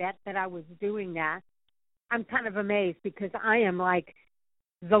back at that I was doing that, I'm kind of amazed, because I am like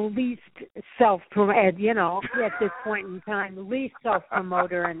the least at this point in time, the least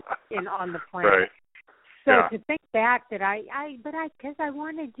self-promoter on the planet. Right. So to think back that because I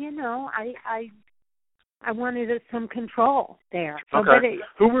wanted, I wanted some control there. So, okay.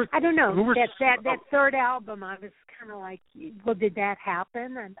 I don't know. That third album, I was kind of like, well, did that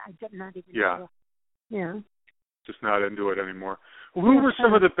happen? And I'm not even sure. Yeah. Just not into it anymore. Well, who were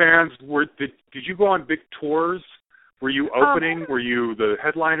some of the bands? Did you go on big tours? Were you opening? Were you the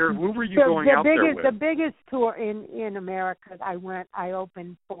headliner? Who were you going out there with? The biggest tour in America, I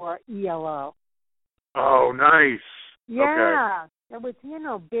opened for ELO. Oh, nice. Yeah. It was,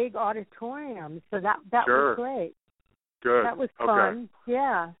 big auditoriums, so that was great. Good. That was fun.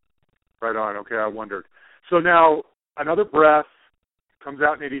 Yeah. Right on. Okay, I wondered. So now, Another Breath comes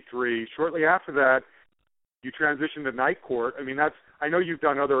out in '83. Shortly after that, you transitioned to Night Court. I mean, I know you've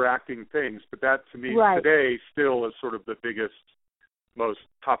done other acting things, but that, to me, today still is sort of the biggest, most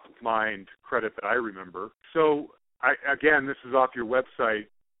top-of-mind credit that I remember. So, again, this is off your website,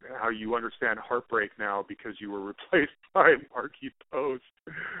 how you understand heartbreak now because you were replaced by Markie Post.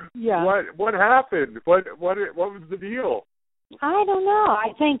 Yeah. What happened? What was the deal? I don't know.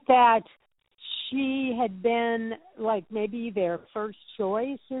 I think that she had been like maybe their first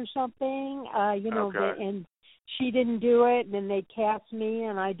choice or something, and she didn't do it, and then they cast me,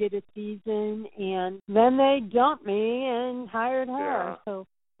 and I did a season, and then they dumped me and hired her. Yeah. So,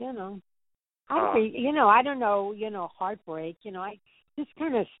 I don't know, heartbreak, this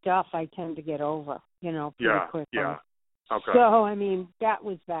kind of stuff I tend to get over, pretty quickly. Yeah. Okay. So, I mean, that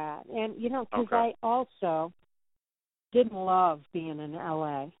was that. And, because I also didn't love being in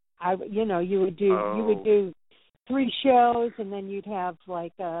LA. You would do 3 shows, and then you'd have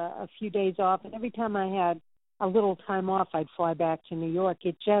like a few days off. And every time I had a little time off, I'd fly back to New York.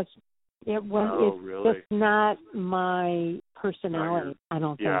 It's just not my personality. I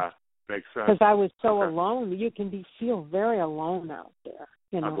don't think. Yeah, makes sense. Because I was so alone. You can feel very alone out there.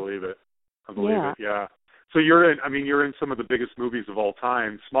 I believe it. It. Yeah. So you're in some of the biggest movies of all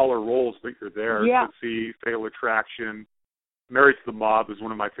time. Smaller roles, but you're there. Yeah. Tootsie, Fatal Attraction. Married to the Mob is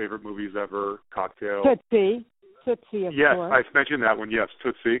one of my favorite movies ever. Cocktail. Tootsie, of course. Yes, I mentioned that one. Yes,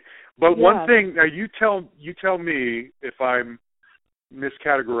 Tootsie. But one thing, now you tell me if I'm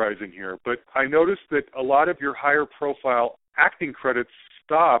miscategorizing here, but I noticed that a lot of your higher profile acting credits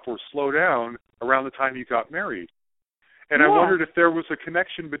stop or slow down around the time you got married. And I wondered if there was a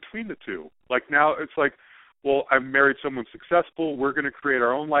connection between the two. Like now it's like, well, I've married someone successful. We're going to create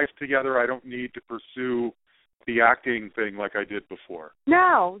our own life together. I don't need to pursue the acting thing like I did before.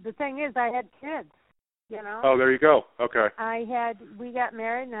 No, the thing is I had kids, Oh, there you go. Okay. We got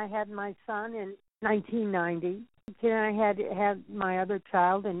married, and I had my son in 1990. Then I had my other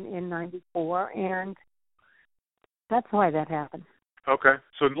child in 94, and that's why that happened. Okay.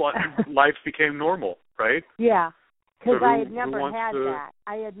 So life became normal, right? Yeah. Because So I had never had to... that.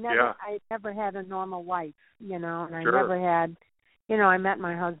 I had never had a normal life, and I Sure. never had, I met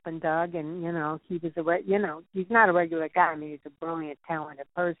my husband, Doug, and, he was he's not a regular guy. I mean, he's a brilliant, talented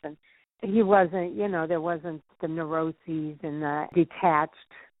person. He wasn't, there wasn't the neuroses and the detached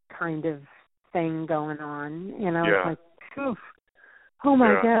kind of thing going on. And I was like, oof, oh,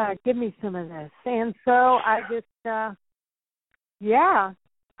 my God, give me some of this. And so I just, I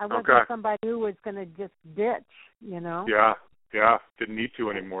wasn't somebody who was going to just ditch, Yeah, didn't need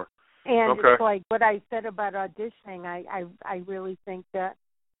to anymore. And it's like what I said about auditioning, I really think that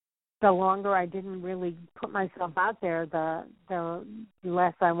the longer I didn't really put myself out there, the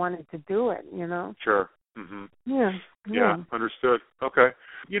less I wanted to do it, Sure. Mm-hmm. Yeah, understood. Okay.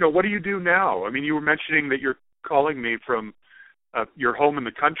 What do you do now? I mean, you were mentioning that you're calling me from your home in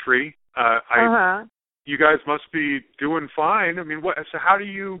the country. You guys must be doing fine. I mean, so how do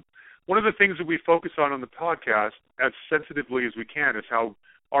you, one of the things that we focus on the podcast as sensitively as we can is how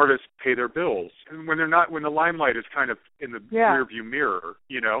artists pay their bills. And when the limelight is kind of in the rearview mirror,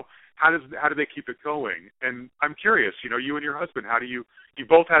 how do they keep it going? And I'm curious, you and your husband, how do you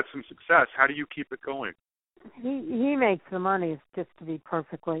both had some success. How do you keep it going? He makes the money, just to be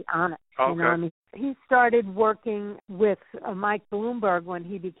perfectly honest. Okay. I mean, he started working with Mike Bloomberg when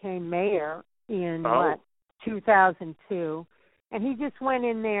he became mayor in 2002, and he just went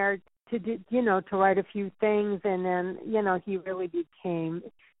in there to do, to write a few things, and then he really became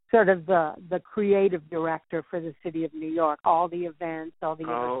sort of the creative director for the city of New York. All the events, all the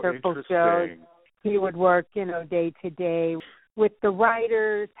circle shows, he would work day to day with the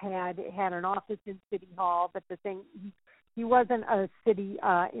writers. Had an office in City Hall, but the thing, he wasn't a city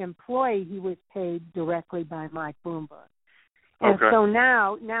employee. He was paid directly by Mike Bloomberg. And so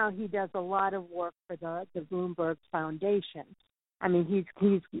now he does a lot of work for the Bloomberg Foundation. I mean, he's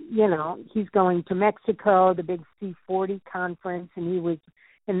going to Mexico, the big C40 conference, and he was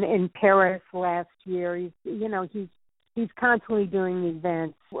in Paris last year. He's constantly doing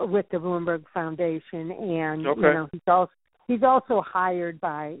events with the Bloomberg Foundation, and he's also hired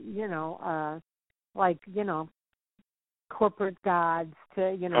by corporate gods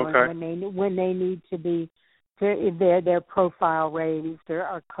to when they need to be their profile raised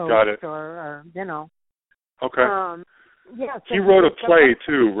or coached or. Okay. Yeah. So he wrote a play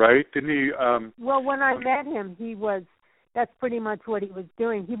too, right? Didn't he? Well, when I met him, that's pretty much what he was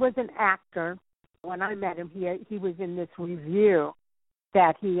doing. He was an actor. When I met him, he was in this review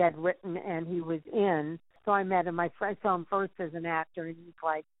that he had written and he was in. So I met him. I saw him first as an actor, and he's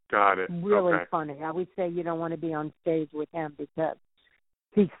like, got it. Really funny. I would say you don't want to be on stage with him because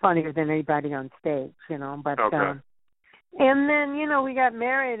he's funnier than anybody on stage, But and then we got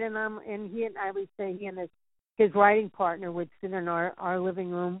married, and I would say he and his writing partner would sit in our living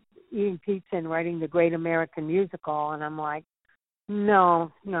room eating pizza and writing The Great American Musical, and I'm like,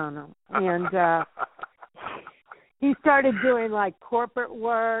 no. And he started doing like corporate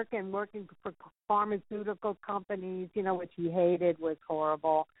work and working for pharmaceutical companies, which he hated, was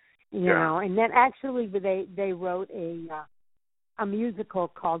horrible, And then actually they wrote a musical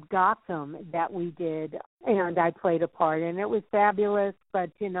called Gotham that we did, and I played a part, and it was fabulous. But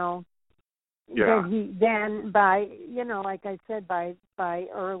then by like I said, by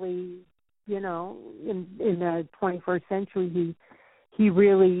early in the 21st century, he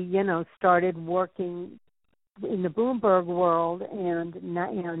really started working in the Bloomberg world, and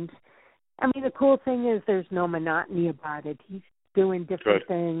I mean the cool thing is there's no monotony about it. He's doing different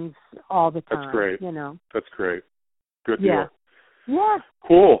things all the time. That's great. That's great. Good deal. Yeah. Yeah.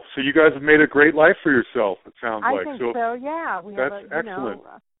 Cool. So you guys have made a great life for yourself, it sounds like. I think so, yeah. That's excellent.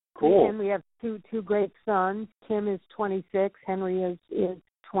 Cool. And we have two great sons. Tim is 26, Henry is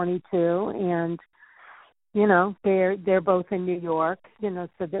 22, and they're both in New York, so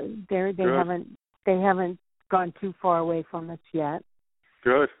they haven't gone too far away from us yet.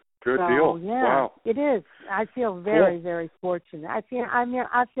 Good deal. Yeah, wow. It is. I feel very, very fortunate. I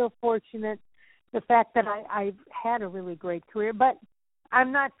feel fortunate the fact that I've had a really great career, but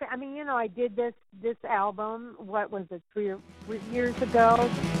I'm not. I mean, I did this album. What was it, 3 years ago?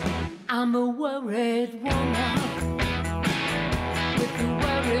 I'm a worried woman with a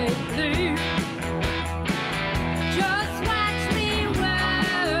worried thief. Just watch me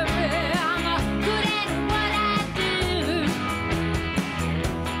worry. I'm good at what I do.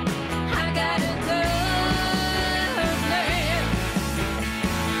 I got a girlfriend.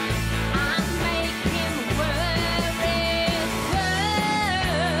 I'm making worries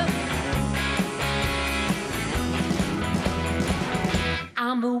tough.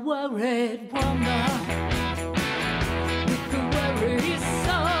 I'm a worried woman with a worried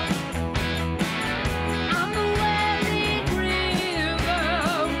soul. I'm a worried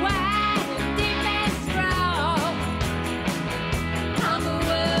river, wide and deep and strong. I'm a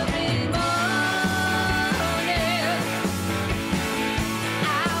worried morning. I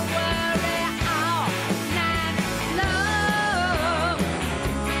worry all night long.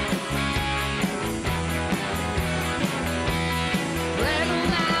 Rattle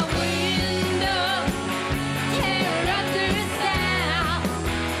my window, tear up the sound.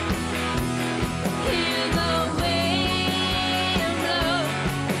 Hear the wind blow,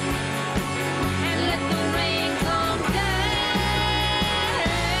 and let the rain come down.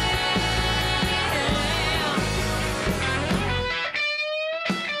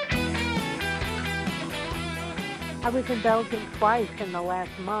 I was in Belgium twice in the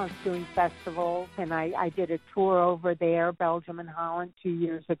last month doing festivals, and I did a tour over there, Belgium and Holland, 2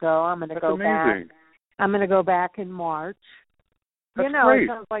 years ago. I'm going to go amazing. back. I'm going to go back in March. That's It great.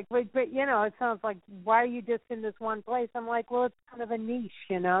 sounds like, it sounds like, why are you just in this one place? I'm like, well, it's kind of a niche,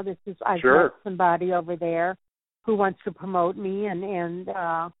 I've met somebody over there who wants to promote me, and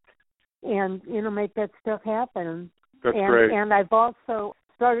and make that stuff happen. That's great. And I've also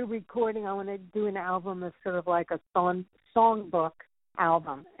started recording. I want to do an album that's sort of like a songbook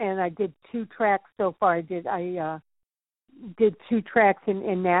album, and I did 2 tracks so far. I did 2 tracks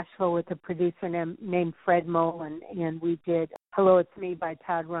in Nashville with a producer named Fred Mullen, and we did Hello, It's Me by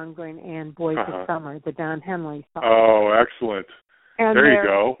Todd Rundgren and Boys of Summer, the Don Henley song. Oh, excellent. And there you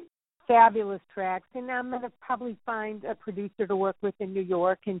go. Fabulous tracks, and I'm going to probably find a producer to work with in New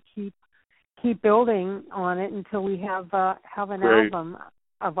York and keep building on it until we have an album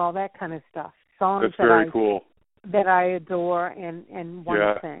of all that kind of stuff. Songs That's very cool. That I adore and want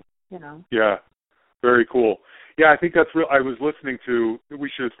to sing, Yeah, very cool. Yeah, I think that's real. I was listening to, we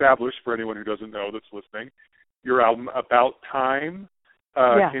should establish for anyone who doesn't know that's listening, your album About Time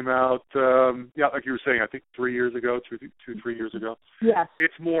came out, like you were saying, I think 3 years ago, 3 years ago. Yes.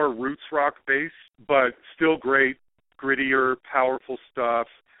 It's more roots rock based, but still great, grittier, powerful stuff.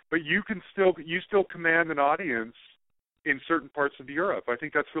 But you still command an audience in certain parts of Europe. I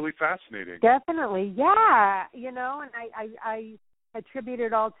think that's really fascinating. Definitely, yeah. And I attribute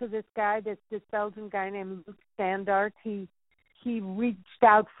it all to this guy, this Belgian guy named Luc Standaert. He reached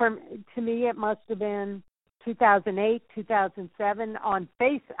out to me. It must have been 2008, 2007 on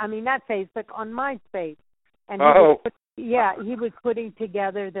not Facebook, on MySpace. And he was putting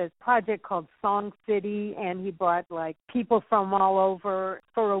together this project called Song City, and he brought people from all over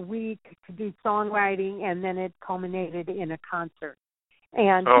for a week to do songwriting, and then it culminated in a concert.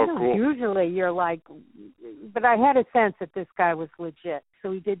 And cool. Usually you're but I had a sense that this guy was legit,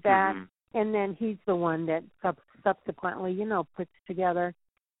 so he did that, and then he's the one that subsequently, puts together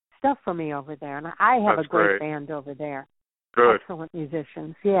stuff for me over there, and I have a great band over there. Good. Excellent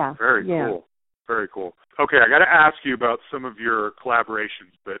musicians, yeah. Very cool. Very cool. Okay, I got to ask you about some of your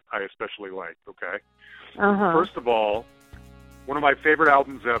collaborations that I especially like, okay? First of all, one of my favorite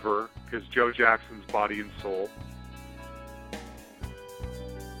albums ever is Joe Jackson's Body and Soul.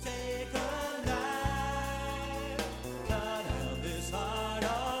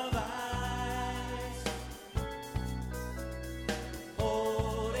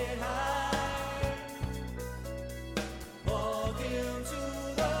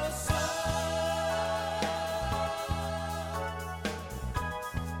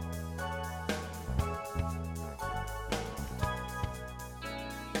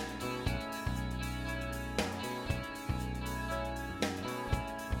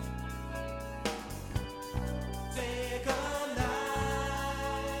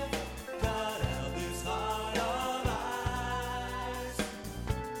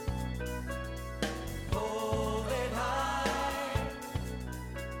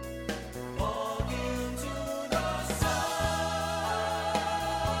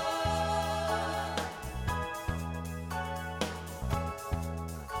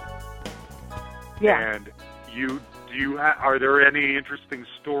 Yeah. And are there any interesting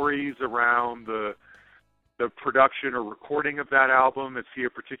stories around the production or recording of that album? Is he a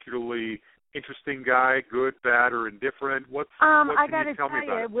particularly interesting guy, good, bad, or indifferent? What I can you tell me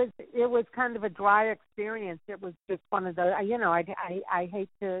about it was kind of a dry experience. It was just one of those. I hate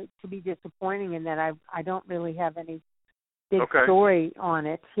to be disappointing in that I don't really have any big story on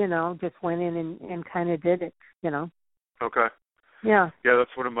it. Just went in and kind of did it. Okay. Yeah. Yeah,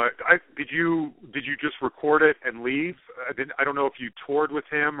 that's one of my. Did you just record it and leave? I don't know if you toured with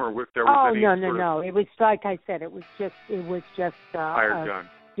him or if there was any. No. It was like I said. It was just hired gun.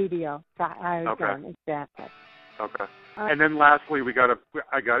 Studio. Hired gun. Exactly. Okay. And then lastly, you got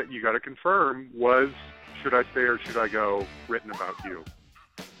to confirm, was Should I Stay or Should I Go written about you?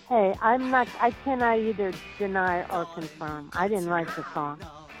 Hey, I cannot either deny or confirm. I didn't write the song.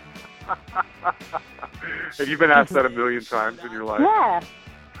 Have you been asked that a million times in your life? Yeah.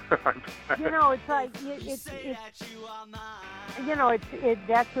 It's like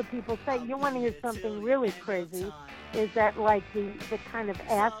that's what people say. You want to hear something really crazy? Is that like the kind of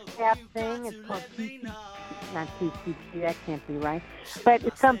ASCAP thing? It's called TCP, not TCP. That can't be right. But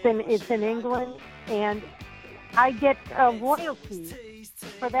it's something. It's in England, and I get royalties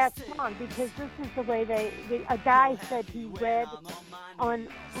for that song because this is the way a guy said he read on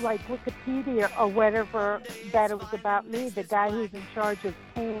Wikipedia or whatever that it was about me, the guy who's in charge of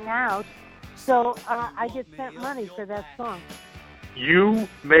paying out. So I get sent money for that song. You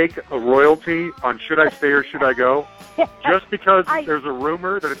make a royalty on Should I Stay or Should I Go just because there's a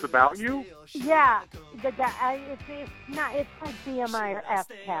rumor that it's about you? Yeah, the guy. It's like BMI or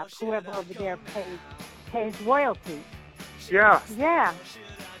FCAP, whoever over there pays royalties. Yeah. Yeah.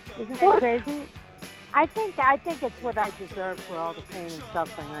 Isn't that crazy? I think it's what I deserve for all the pain and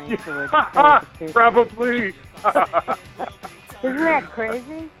suffering I endured. Probably. Isn't that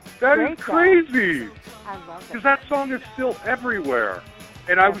crazy? That Great is crazy. I love Because it. that song is still everywhere.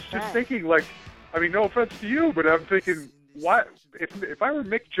 And I was just thinking, like, I mean, no offense to you, but I'm thinking, what if I were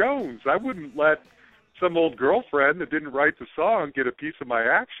Mick Jones, I wouldn't let some old girlfriend that didn't write the song get a piece of my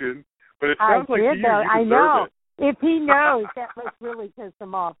action. But it sounds like did, you though. I deserve know. it. If he knows, that must really piss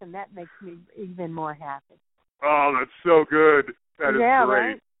him off, and that makes me even more happy. Oh, that's so good. That is Yeah,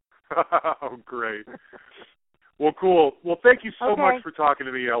 great. right? Oh, great. Well, cool. Well, thank you so Okay. much for talking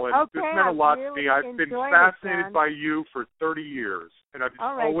to me, Ellen. Okay, This meant a I've lot to really me. I've been enjoyed it, fascinated John. by you for 30 years, and I've just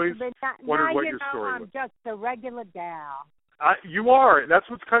All right. always but wondered now what you your know story I'm was. just a regular gal. You are. That's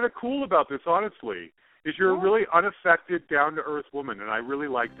what's kind of cool about this, honestly, is you're a Yeah. really unaffected, down-to-earth woman, and I really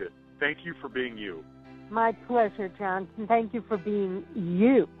liked it. Thank you for being you. My pleasure, Johnson. Thank you for being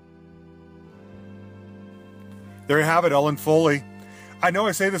you. There you have it, Ellen Foley. I know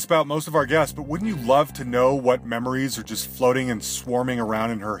I say this about most of our guests, but wouldn't you love to know what memories are just floating and swarming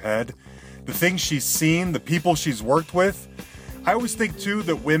around in her head? The things she's seen, the people she's worked with. I always think, too,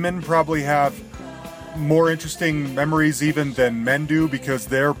 that women probably have more interesting memories even than men do because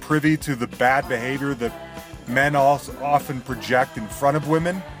they're privy to the bad behavior that men also often project in front of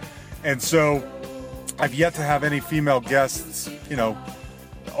women. And so I've yet to have any female guests,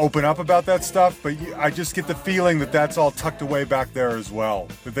 open up about that stuff, but I just get the feeling that that's all tucked away back there as well,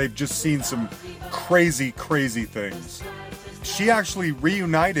 that they've just seen some crazy, crazy things. She actually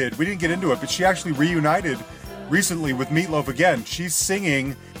reunited, we didn't get into it, but she actually reunited recently with Meatloaf again. She's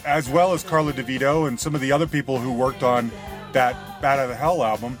singing, as well as Carla DeVito and some of the other people who worked on that Bat Out of Hell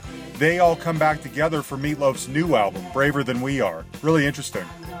album. They all come back together for Meatloaf's new album, Braver Than We Are. Really interesting.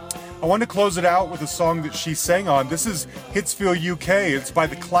 I want to close it out with a song that she sang on. This is Hitsville, UK. It's by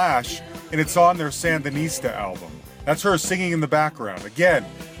The Clash, and it's on their Sandinista album. That's her singing in the background. Again,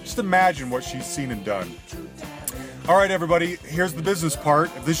 just imagine what she's seen and done. All right, everybody, here's the business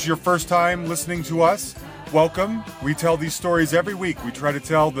part. If this is your first time listening to us, welcome. We tell these stories every week. We try to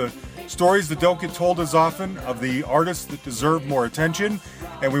tell the stories that don't get told as often of the artists that deserve more attention,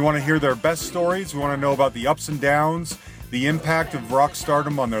 and we want to hear their best stories. We want to know about the ups and downs, the impact of rock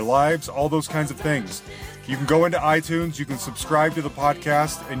stardom on their lives, all those kinds of things. You can go into iTunes, you can subscribe to the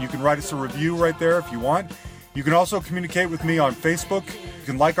podcast, and you can write us a review right there if you want. You can also communicate with me on Facebook. You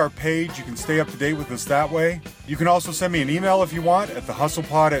can like our page. You can stay up to date with us that way. You can also send me an email if you want at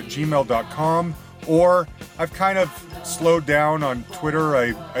thehustlepod@gmail.com. Or I've kind of slowed down on Twitter.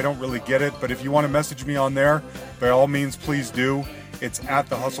 I don't really get it, but if you want to message me on there, by all means, please do. It's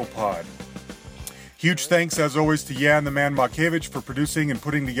 @thehustlepod. Huge thanks, as always, to Jan the Man Makevich for producing and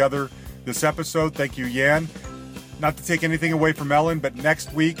putting together this episode. Thank you, Jan. Not to take anything away from Ellen, but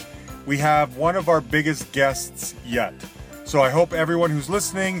next week we have one of our biggest guests yet. So I hope everyone who's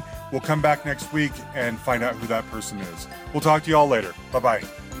listening will come back next week and find out who that person is. We'll talk to you all later. Bye-bye.